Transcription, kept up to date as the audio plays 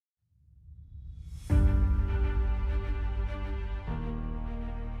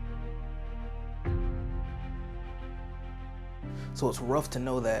So it's rough to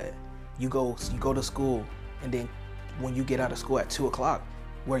know that you go to school, and then when you get out of school at 2 o'clock,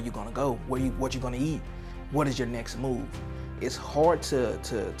 where are you gonna go? What you gonna eat? What is your next move? It's hard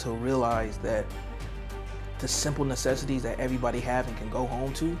to realize that the simple necessities that everybody have and can go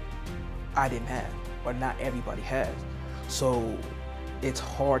home to, I didn't have, or not everybody has. So it's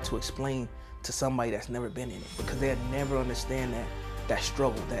hard to explain to somebody that's never been in it, because they'll never understand that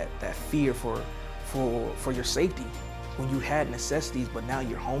struggle, that fear for your safety. When you had necessities, but now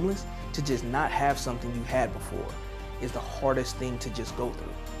you're homeless, to just not have something you had before is the hardest thing to just go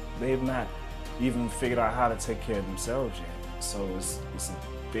through. They've not even figured out how to take care of themselves yet. So it's a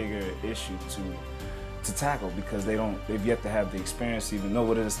bigger issue to tackle, because they've yet to have the experience to even know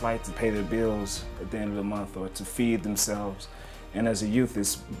what it's like to pay their bills at the end of the month or to feed themselves. And as a youth,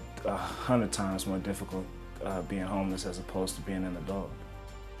 it's 100 times more difficult being homeless as opposed to being an adult.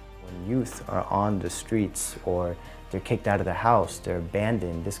 When youth are on the streets or they're kicked out of the house, they're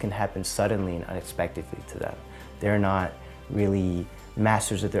abandoned, this can happen suddenly and unexpectedly to them. They're not really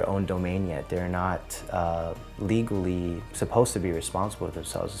masters of their own domain yet. They're not legally supposed to be responsible for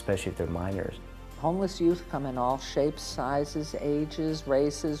themselves, especially if they're minors. Homeless youth come in all shapes, sizes, ages,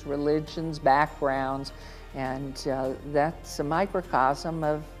 races, religions, backgrounds, and that's a microcosm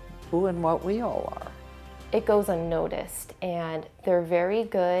of who and what we all are. It goes unnoticed, and they're very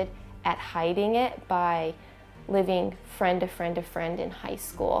good at hiding it by living friend to friend to friend in high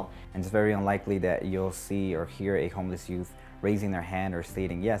school. And it's very unlikely that you'll see or hear a homeless youth raising their hand or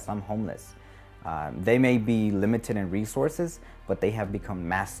stating, yes, I'm homeless. They may be limited in resources, but they have become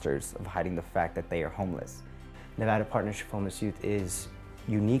masters of hiding the fact that they are homeless. Nevada Partnership for Homeless Youth is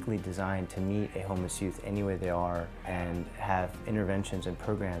uniquely designed to meet a homeless youth anywhere they are and have interventions and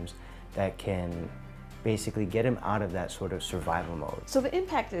programs that can basically get them out of that sort of survival mode. So the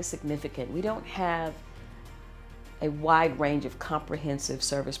impact is significant. We don't have a wide range of comprehensive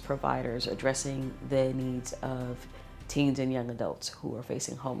service providers addressing the needs of teens and young adults who are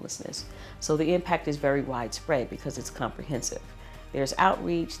facing homelessness. So the impact is very widespread because it's comprehensive. There's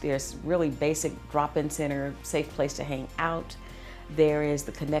outreach, there's really basic drop-in center, safe place to hang out. There is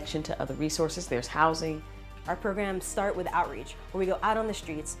the connection to other resources, there's housing. Our programs start with outreach, where we go out on the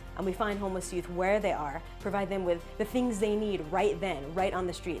streets and we find homeless youth where they are, provide them with the things they need right then, right on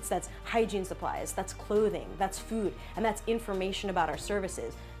the streets. That's hygiene supplies, that's clothing, that's food, and that's information about our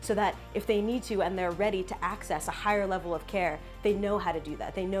services, so that if they need to and they're ready to access a higher level of care, they know how to do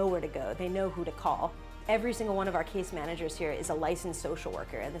that, they know where to go, they know who to call. Every single one of our case managers here is a licensed social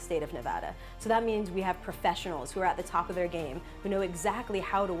worker in the state of Nevada. So that means we have professionals who are at the top of their game, who know exactly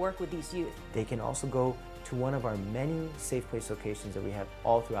how to work with these youth. They can also go to one of our many Safe Place locations that we have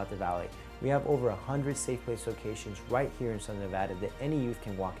all throughout the valley. We have over 100 Safe Place locations right here in Southern Nevada that any youth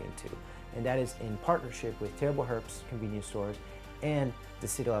can walk into. And that is in partnership with Terrible Herbst convenience stores and the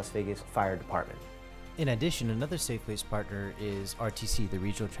City of Las Vegas Fire Department. In addition, another Safe Place partner is RTC, the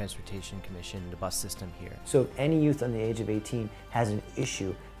Regional Transportation Commission, the bus system here. So if any youth under the age of 18 has an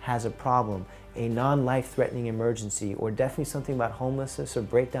issue, has a problem, a non-life-threatening emergency, or definitely something about homelessness or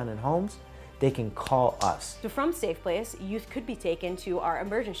breakdown in homes, they can call us. So from Safe Place, youth could be taken to our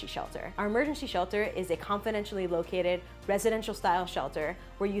emergency shelter. Our emergency shelter is a confidentially located residential style shelter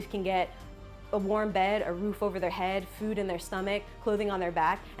where youth can get a warm bed, a roof over their head, food in their stomach, clothing on their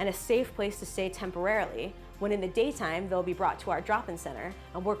back, and a safe place to stay temporarily, when in the daytime they'll be brought to our drop-in center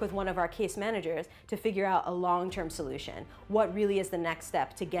and work with one of our case managers to figure out a long-term solution. What really is the next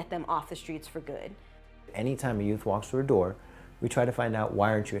step to get them off the streets for good? Anytime a youth walks through a door, we try to find out, why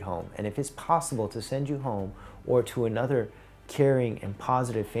aren't you at home? And if it's possible to send you home or to another caring and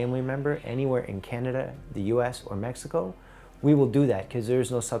positive family member anywhere in Canada, the US, or Mexico, we will do that, because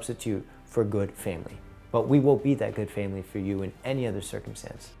there's no substitute for good family. But we will be that good family for you in any other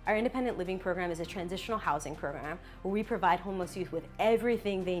circumstance. Our independent living program is a transitional housing program where we provide homeless youth with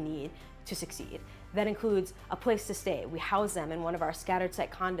everything they need to succeed. That includes a place to stay. We house them in one of our scattered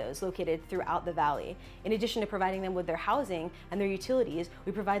site condos located throughout the valley. In addition to providing them with their housing and their utilities,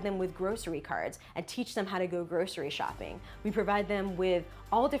 we provide them with grocery cards and teach them how to go grocery shopping. We provide them with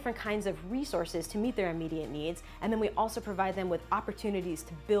all different kinds of resources to meet their immediate needs, and then we also provide them with opportunities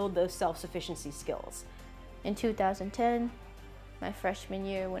to build those self-sufficiency skills. In 2010, my freshman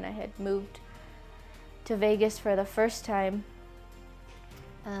year, when I had moved to Vegas for the first time,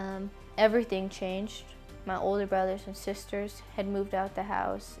 everything changed. My older brothers and sisters had moved out the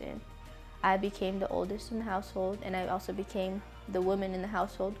house, and I became the oldest in the household, and I also became the woman in the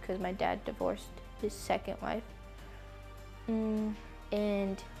household because my dad divorced his second wife.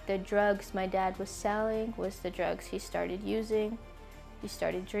 And the drugs my dad was selling was the drugs he started using. He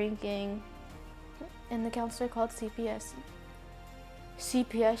started drinking. And the counselor called CPS.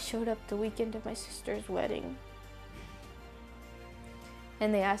 CPS showed up the weekend of my sister's wedding.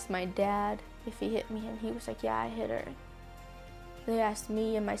 And they asked my dad if he hit me, and he was like, yeah, I hit her. They asked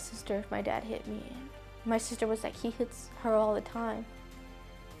me and my sister if my dad hit me, and my sister was like, he hits her all the time.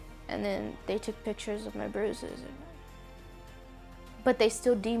 And then they took pictures of my bruises, but they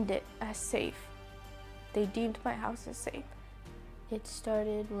still deemed it as safe. They deemed my house as safe. It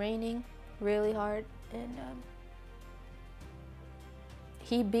started raining really hard, and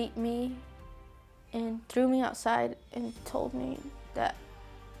he beat me and threw me outside and told me that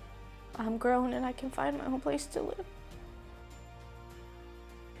I'm grown and I can find my own place to live.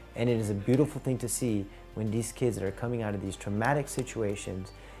 And it is a beautiful thing to see when these kids that are coming out of these traumatic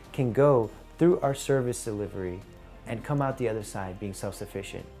situations can go through our service delivery and come out the other side being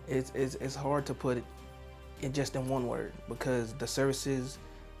self-sufficient. It's hard to put it in one word, because the services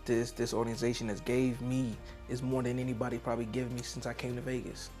this organization has gave me is more than anybody probably given me since I came to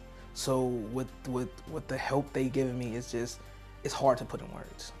Vegas. So with the help they given me, it's hard to put in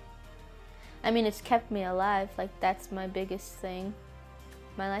words. I mean, it's kept me alive. Like, that's my biggest thing.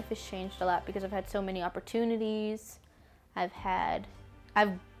 My life has changed a lot because I've had so many opportunities. I've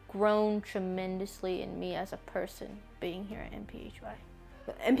grown tremendously in me as a person being here at MPHY.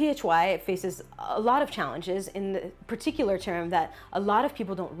 MPHY faces a lot of challenges in the particular term that a lot of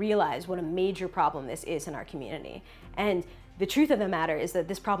people don't realize what a major problem this is in our community. And the truth of the matter is that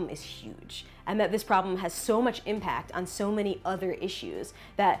this problem is huge, and that this problem has so much impact on so many other issues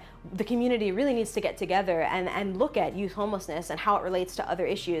that the community really needs to get together and look at youth homelessness and how it relates to other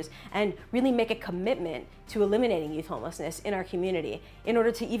issues, and really make a commitment to eliminating youth homelessness in our community in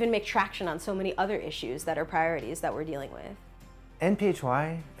order to even make traction on so many other issues that are priorities that we're dealing with.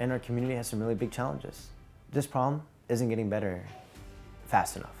 NPHY and our community has some really big challenges. This problem isn't getting better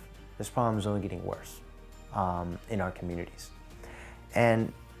fast enough. This problem is only getting worse in our communities.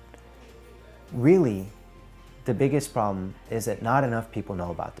 And really, the biggest problem is that not enough people know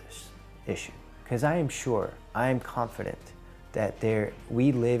about this issue. Because I am confident that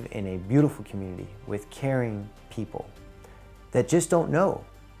we live in a beautiful community with caring people that just don't know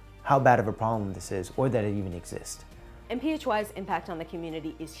how bad of a problem this is, or that it even exists. MPHY's impact on the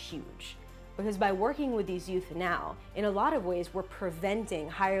community is huge, because by working with these youth now, in a lot of ways we're preventing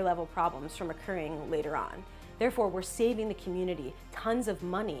higher level problems from occurring later on. Therefore, we're saving the community tons of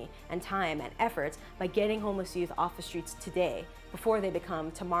money and time and efforts by getting homeless youth off the streets today before they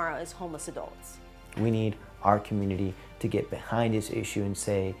become tomorrow's homeless adults. We need our community to get behind this issue and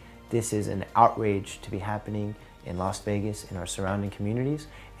say, this is an outrage to be happening in Las Vegas, in our surrounding communities,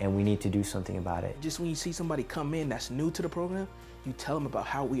 and we need to do something about it. Just when you see somebody come in that's new to the program, you tell them about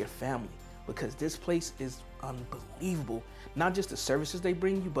how we are family, because this place is unbelievable. Not just the services they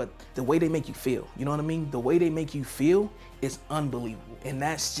bring you, but the way they make you feel. You know what I mean? The way they make you feel is unbelievable. And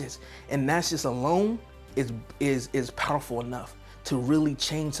that's just alone is powerful enough to really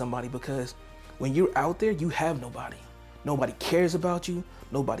change somebody, because when you're out there, you have nobody. Nobody cares about you.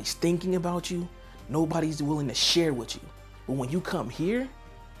 Nobody's thinking about you. Nobody's willing to share with you. But when you come here,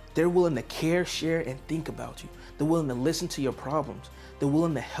 they're willing to care, share, and think about you. They're willing to listen to your problems. They're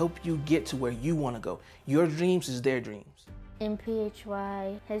willing to help you get to where you want to go. Your dreams is their dreams.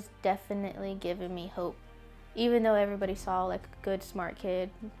 MPHY has definitely given me hope. Even though everybody saw like a good, smart kid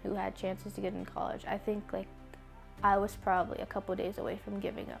who had chances to get in college, I think like I was probably a couple days away from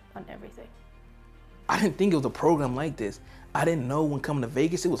giving up on everything. I didn't think it was a program like this. I didn't know when coming to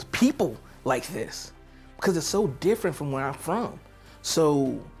Vegas it was people like this, because it's so different from where I'm from.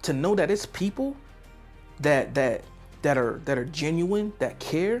 So to know that it's people that are genuine, that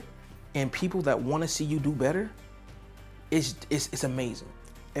care, and people that want to see you do better, it's amazing.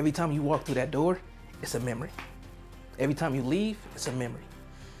 Every time you walk through that door, it's a memory. Every time you leave, it's a memory.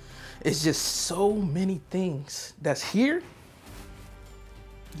 It's just so many things that's here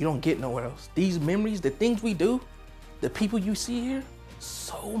you don't get nowhere else. These memories, the things we do, the people you see here,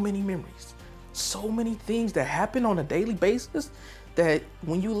 so many memories, so many things that happen on a daily basis that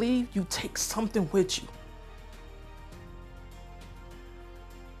when you leave, you take something with you.